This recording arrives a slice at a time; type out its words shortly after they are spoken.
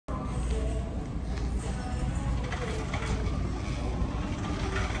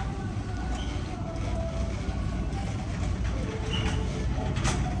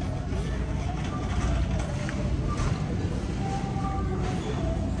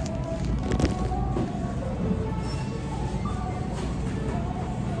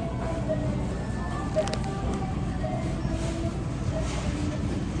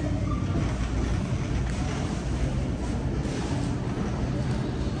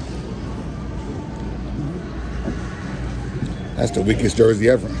That's the weakest jersey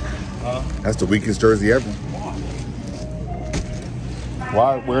ever. That's the weakest jersey ever.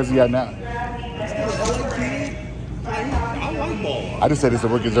 Why? Where's he at now? I like ball. I just said it's the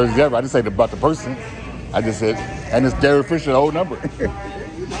weakest jersey ever. I just said about the person. I just said, and it's Derek Fisher, the old number.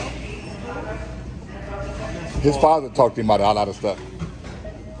 His father talked to him about a lot of stuff.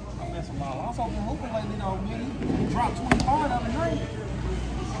 I mess with my I was hoping like, man, he dropped 25 out of night.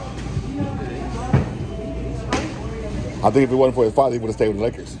 I think if it wasn't for his father, he would have stayed with the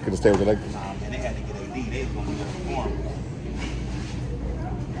Lakers. Could have stayed with the Lakers. Nah, man, they had to get AD. They was gonna perform.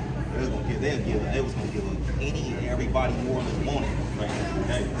 They was gonna give any everybody more than wanted.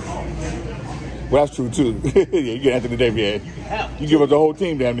 Well, that's true too. Yeah, you get Anthony Davis. You give up the whole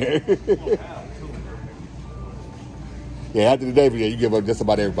team down there. Yeah, Anthony Davis. Yeah, you give up just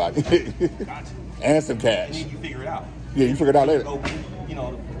about everybody. Gotcha. And some cash. And then you figure it out. Yeah, you figure it out later. You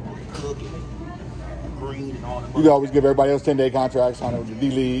know, Cook and Green and all that. You can always give everybody else 10-day contracts on the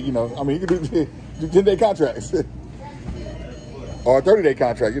D-League. You know, I mean, you can do 10-day contracts. Or a 30-day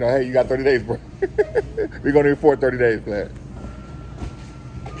contract. You know, hey, you got 30 days, bro. We're going to afford 30 days for that.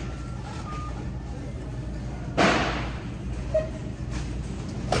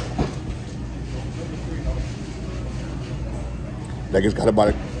 Lakers got about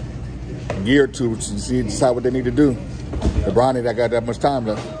a year or two to decide what they need to do. LeBron ain't got that much time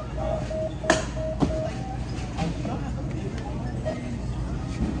left.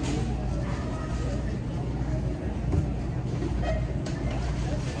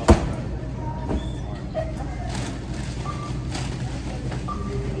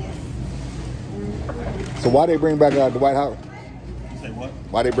 So why they bring back Dwight Howard? Say what?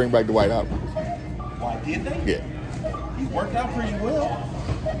 Why they bring back Dwight Howard? Why did they? Yeah. He worked out pretty well.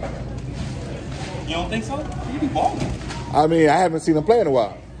 You don't think so? He be balling. I mean, I haven't seen him play in a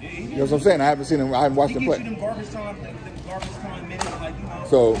while. Yeah, you know what I'm saying? I haven't seen him. I haven't watched him play. He gives you them garbage time minutes, like, you know.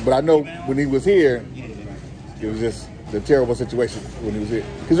 So, but I know when he was here, Yeah. it was just the terrible situation when he was here.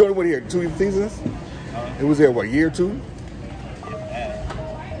 He's only been here 2 seasons. It was here, what, year or two?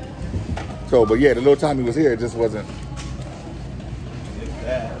 So, but yeah, the little time he was here, it just wasn't.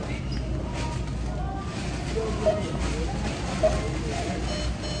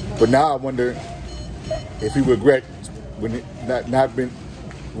 But now I wonder if he regret when it not been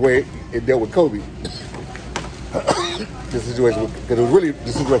where it dealt with Kobe. The situation, because it was really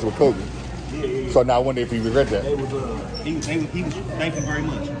the situation with Kobe. Yeah. So now I wonder if he regret that. He was. Thank you very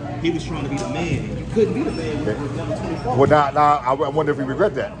much. He was trying to be the man. You couldn't be the man with number 24. Well, now I wonder if he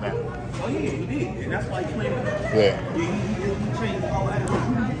regret that now. Oh yeah, he did, and that's why he played. Yeah. He changed all that.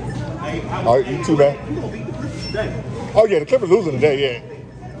 Oh, you too, man. You gonna beat the Clippers today? Oh yeah, the Clippers losing today. Yeah.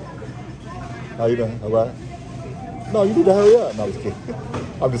 How you doing? All right. No, you need to hurry up. No, I'm just kidding.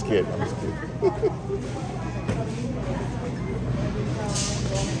 I'm just kidding.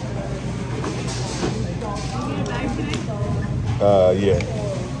 Yeah.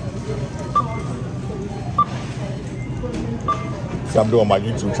 So I'm doing my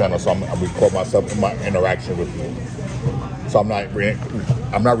YouTube channel, so I'm recording myself in my interaction with you. So I'm not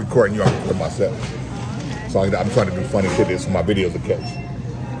recording you. I'm recording myself. So I'm trying to do funny shit for my videos to catch.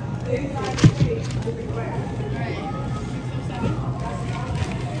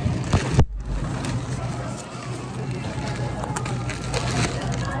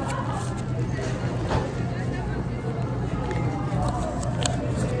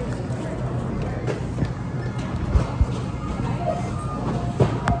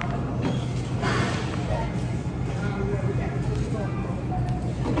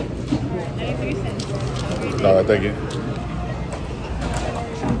 All right, thank you.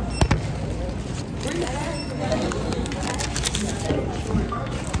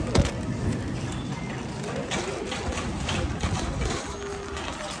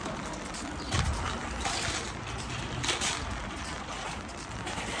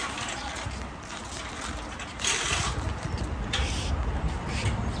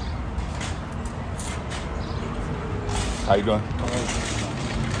 How you doing?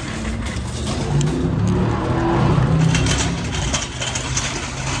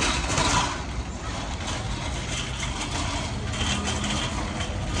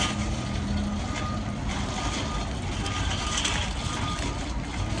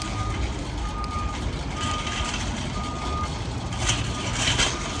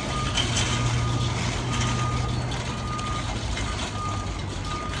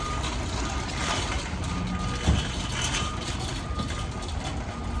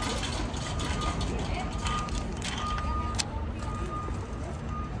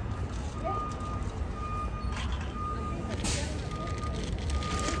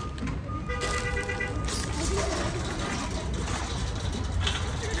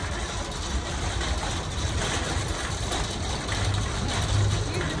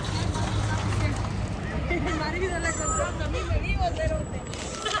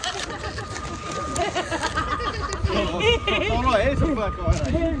 Si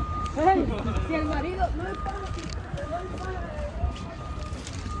el marido no es fácil.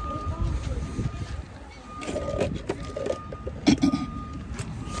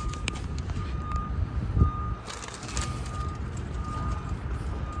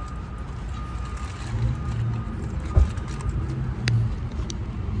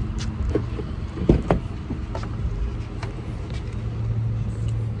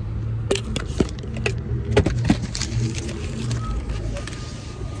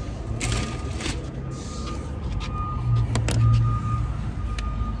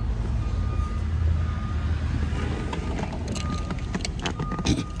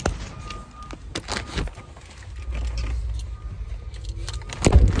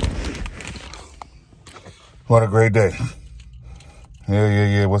 What a great day.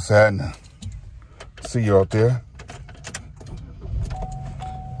 Yeah. What's happening? See you out there.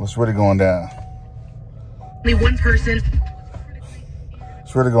 What's really going down? Only one person.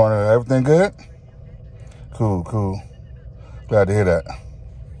 What's really going on? Everything good? Cool. Glad to hear that.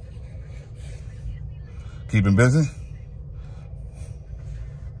 Keeping busy?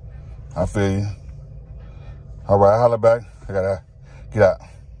 I feel you. All right, holla back. I gotta get out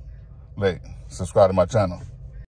late. Subscribe to my channel.